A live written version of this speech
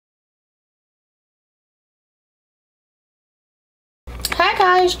Hi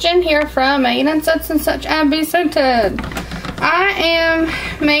guys, Jen here from Making and Such and Such Abby Scented. I am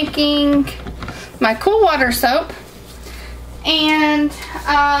making my cool water soap, and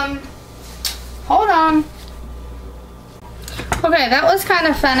hold on. Okay, that was kind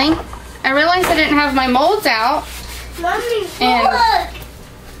of funny. I realized I didn't have my molds out. Mommy, And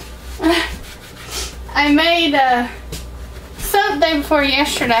look! I made a soap day before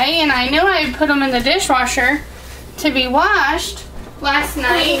yesterday, and I knew I had put them in the dishwasher to be washed last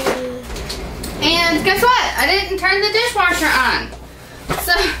night. And guess what? I didn't turn the dishwasher on.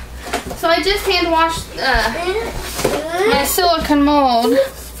 So I just hand washed my silicone mold,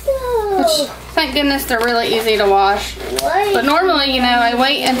 which thank goodness they're really easy to wash. But normally, you know, I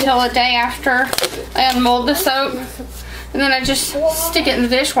wait until a day after I unmold the soap, and then I just stick it in the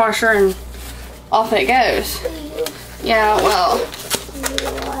dishwasher and off it goes. Yeah, well,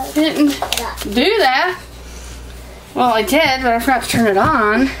 didn't do that. Well, I did, but I forgot to turn it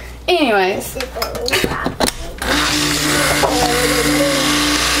on. Anyways.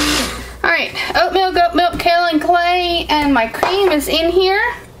 Alright, oatmeal, goat milk, Kaolin Clay, and my cream is in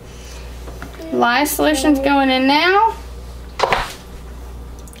here. Lye solution's going in now.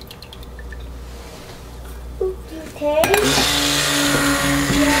 Okay.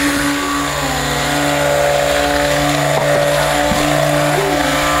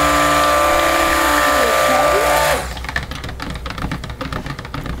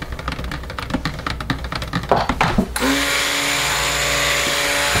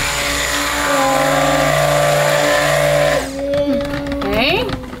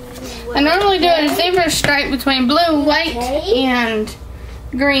 I normally do a zebra stripe between blue, white, and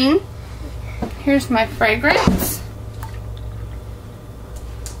green. Here's my fragrance.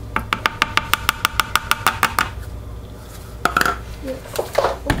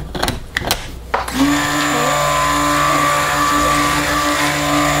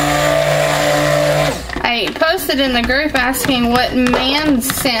 I posted in the group asking what man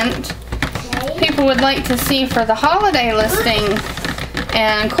scent people would like to see for the holiday listing.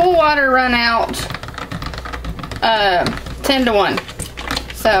 And cool water run out 10 to 1.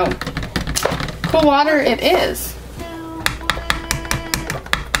 So, cool water it is.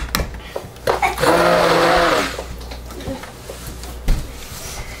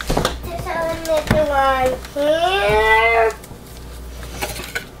 Here.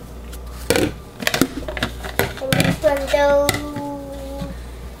 And this one goes.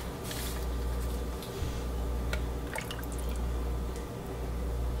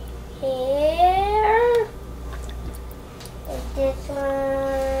 Here, and this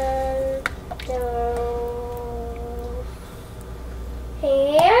one goes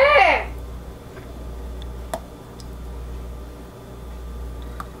here.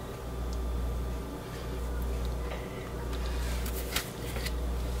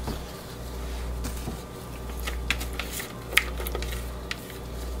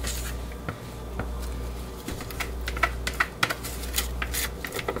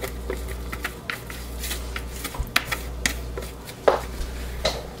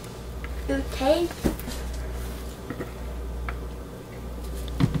 Okay.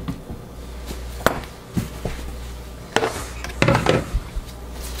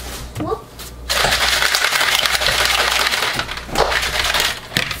 Whoop.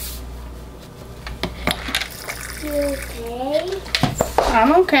 You okay?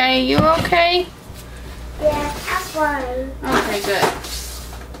 I'm okay. You okay? Yeah, I'm fine. Okay, good.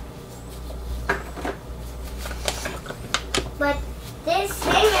 But this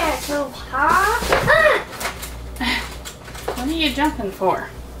thing is so hot. What are you jumping for?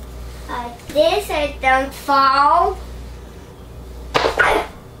 This I don't fall.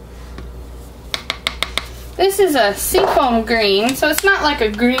 This is a seafoam green, so it's not like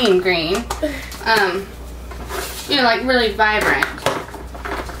a green. You know, like really vibrant.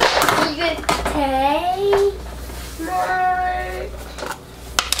 You okay? More.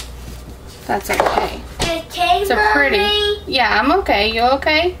 That's okay. You okay, It's a pretty. Mommy? Yeah, I'm okay. You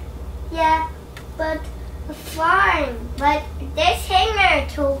okay? Yeah, but fine. But this hanger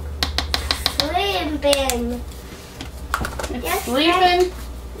to sleep in. It's Yes, sleeping.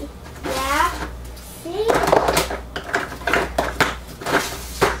 Yeah. See?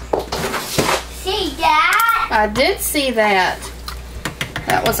 See that? I did see that.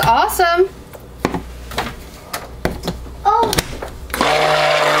 That was awesome. Oh.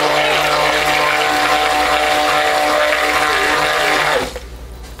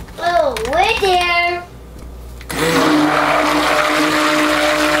 Oh, we're there.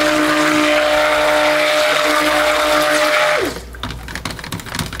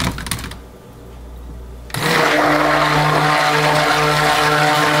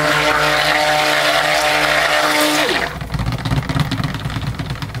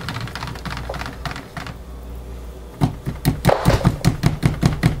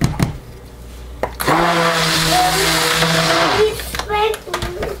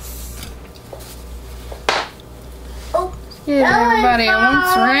 Give everybody a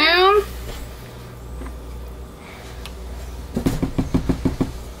once around.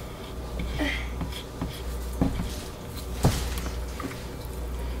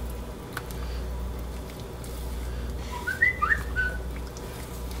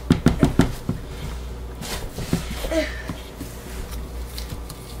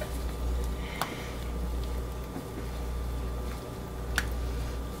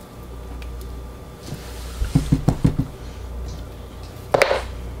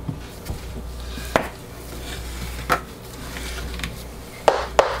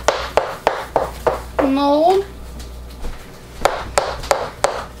 Mold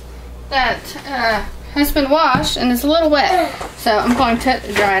that has been washed and is a little wet, so I'm going to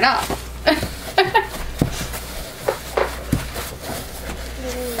dry it off.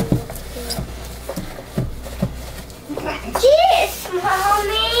 Yes,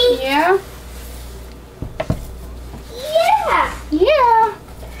 Mommy. Yeah? Yeah. Yeah.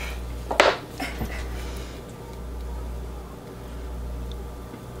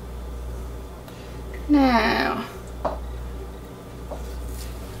 Now,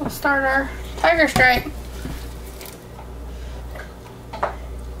 we'll start our tiger stripe.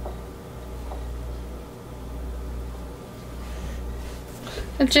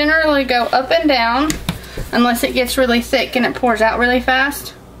 I generally go up and down unless it gets really thick and it pours out really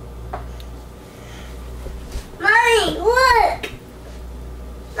fast. Mommy, look.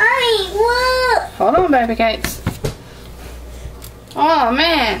 Mommy, look. Hold on, baby cakes. Oh,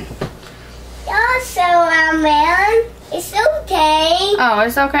 man. Also, man, it's okay. Oh,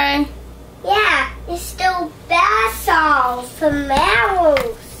 it's okay? Yeah, it's still bath salts for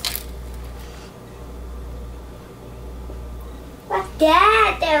marrows. What's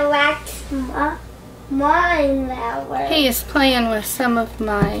that? The wax mine marrow. He is playing with some of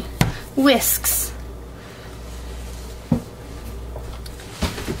my whisks.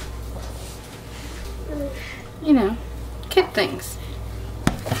 You know, kid things.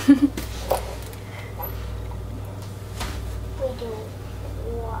 We do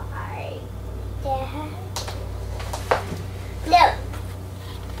why that. No.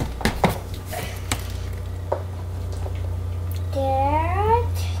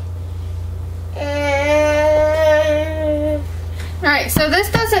 Alright, so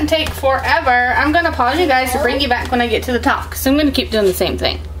this doesn't take forever. I'm going to pause you guys to bring you back when I get to the top, because I'm going to keep doing the same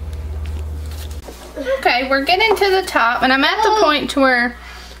thing. Okay, we're getting to the top, and I'm at the point to where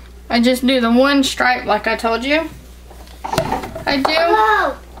I just do the one stripe like I told you. I do.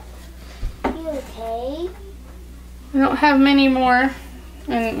 Hello. You okay? I don't have many more,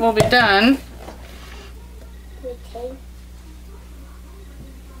 and we'll be done. You okay?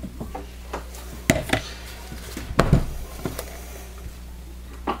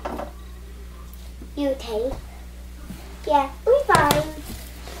 You okay? Yeah, we're fine.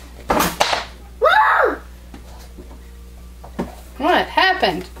 Whoa! What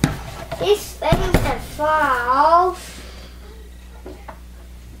happened? This thing's gonna fall.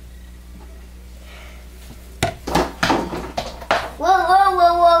 Whoa, whoa,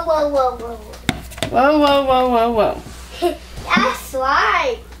 whoa, whoa, whoa, whoa, whoa. Whoa, whoa, whoa, whoa, whoa. That's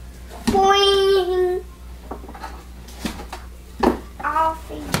right. Boing.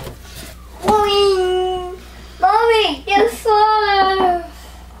 Off. Boing. Mommy, get slow.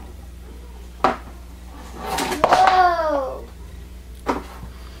 Whoa.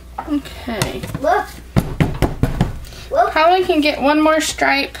 Okay. Look. Look. Probably can get one more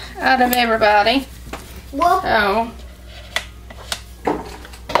stripe out of everybody. Look. Oh.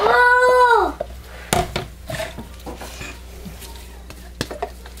 Whoa.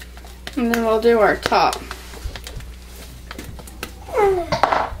 And then we'll do our top.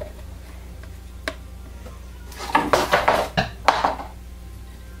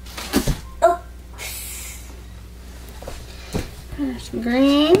 Oh. There's some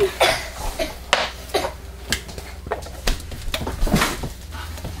green.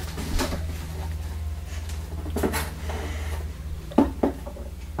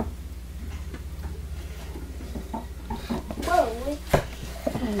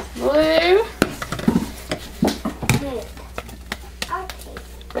 There's blue.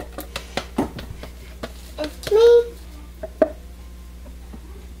 It's me.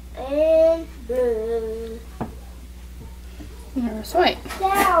 And blue. There's white.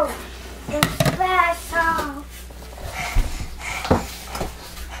 Now, it's back off.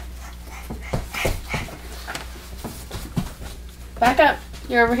 Back up.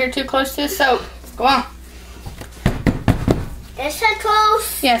 You're over here too close to the soap. Go on. Is that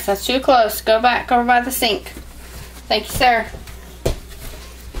close? Yes, that's too close. Go back over by the sink. Thank you, sir.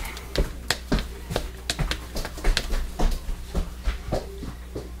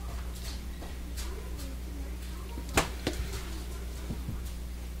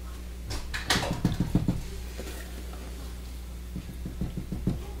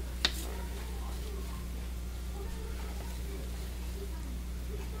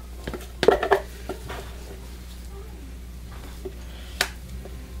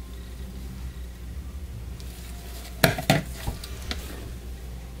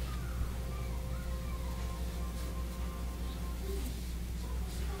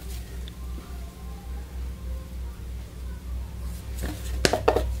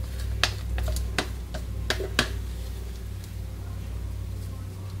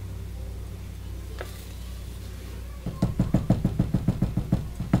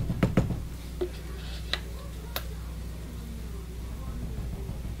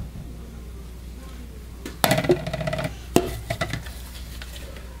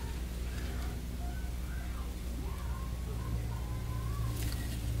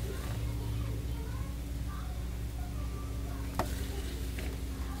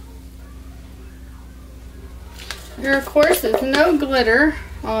 There, of course, is no glitter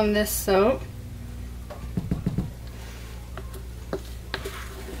on this soap.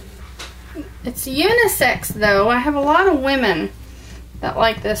 It's unisex, though. I have a lot of women that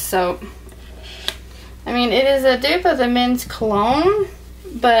like this soap. I mean, it is a dupe of the men's cologne,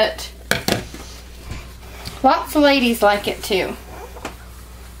 but lots of ladies like it, too.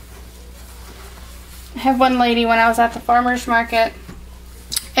 I had one lady when I was at the farmer's market.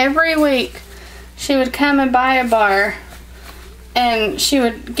 Every week, she would come and buy a bar, and she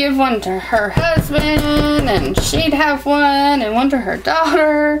would give one to her husband, and she'd have one, and one to her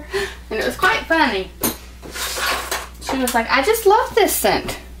daughter, and it was quite funny. She was like, I just love this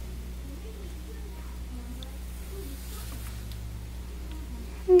scent.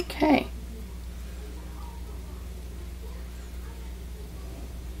 Okay.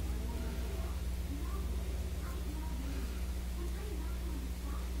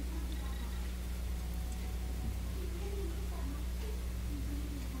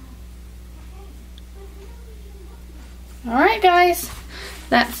 Alright guys,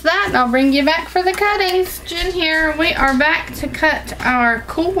 that's that, and I'll bring you back for the cuttings. Jen here, we are back to cut our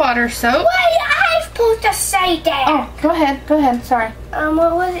cool water soap. Wait, I'm supposed to say that. Oh, go ahead, sorry.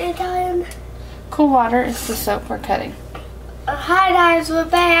 What was it again? Cool water is the soap we're cutting. Hi guys, we're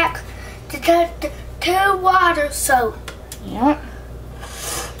back to cut the cool water soap. Yep.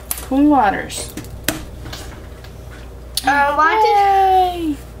 Cool waters.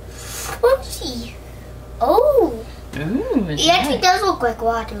 Yay! Whoopsie. Oh. Ooh, It actually does look like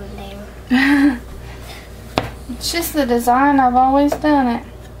water in there. It's just the design. I've always done it.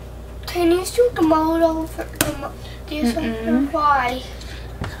 Can you shoot the mold over? Why?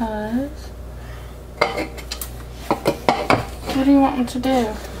 Because. What do you want them to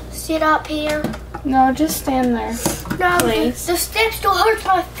do? Sit up here. No, just stand there. No, please. The steps still hurt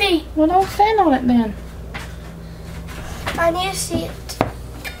my feet. Well, don't stand on it then. I need to sit.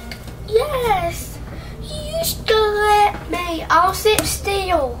 Yes. You used to let me. I'll sit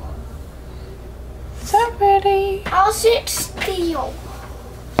still. So pretty. I'll sit still.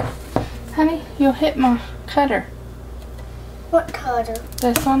 Honey, you'll hit my cutter. What cutter?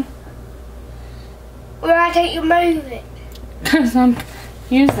 This one. Why don't you move it? Because I'm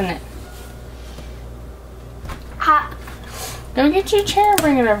using it. Hot. Go get your chair and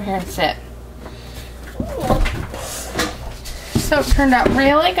bring it over here and sit. Soap turned out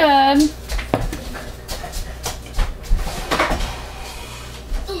really good.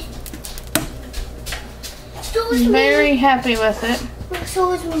 I'm very happy with it.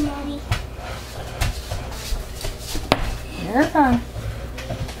 So is my mommy. You're fine.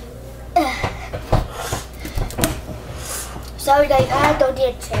 Sorry guys, I had no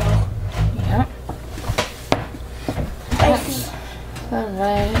detail. Yep. I see.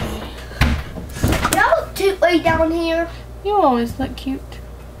 Alright. Y'all cute way down here. You always look cute.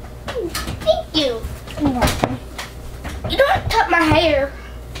 Thank you. You're welcome. You don't cut my hair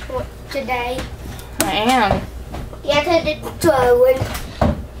today. I am. Yeah, because it's growing.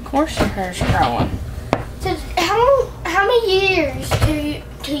 Of course your hair's growing. So how many years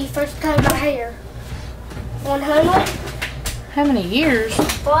till you first cut my hair? 100? How many years?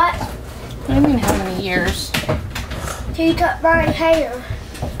 What? What do you mean how many years? Till you cut my hair.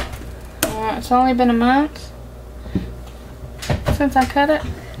 It's only been a month since I cut it.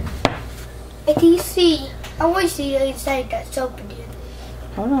 And do you see? I want to see you inside that soap again.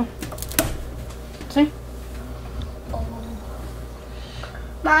 Hold on. See?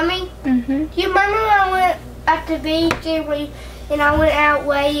 Mommy? Mm-hmm. You remember when I went at the beach and I went out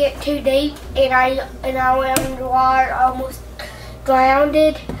way too deep and I went under the water, almost drowned?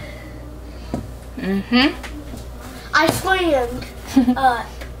 Mm-hmm. I swam up.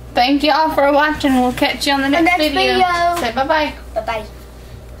 Thank y'all for watching. We'll catch you on the next video. Say bye-bye. Bye-bye.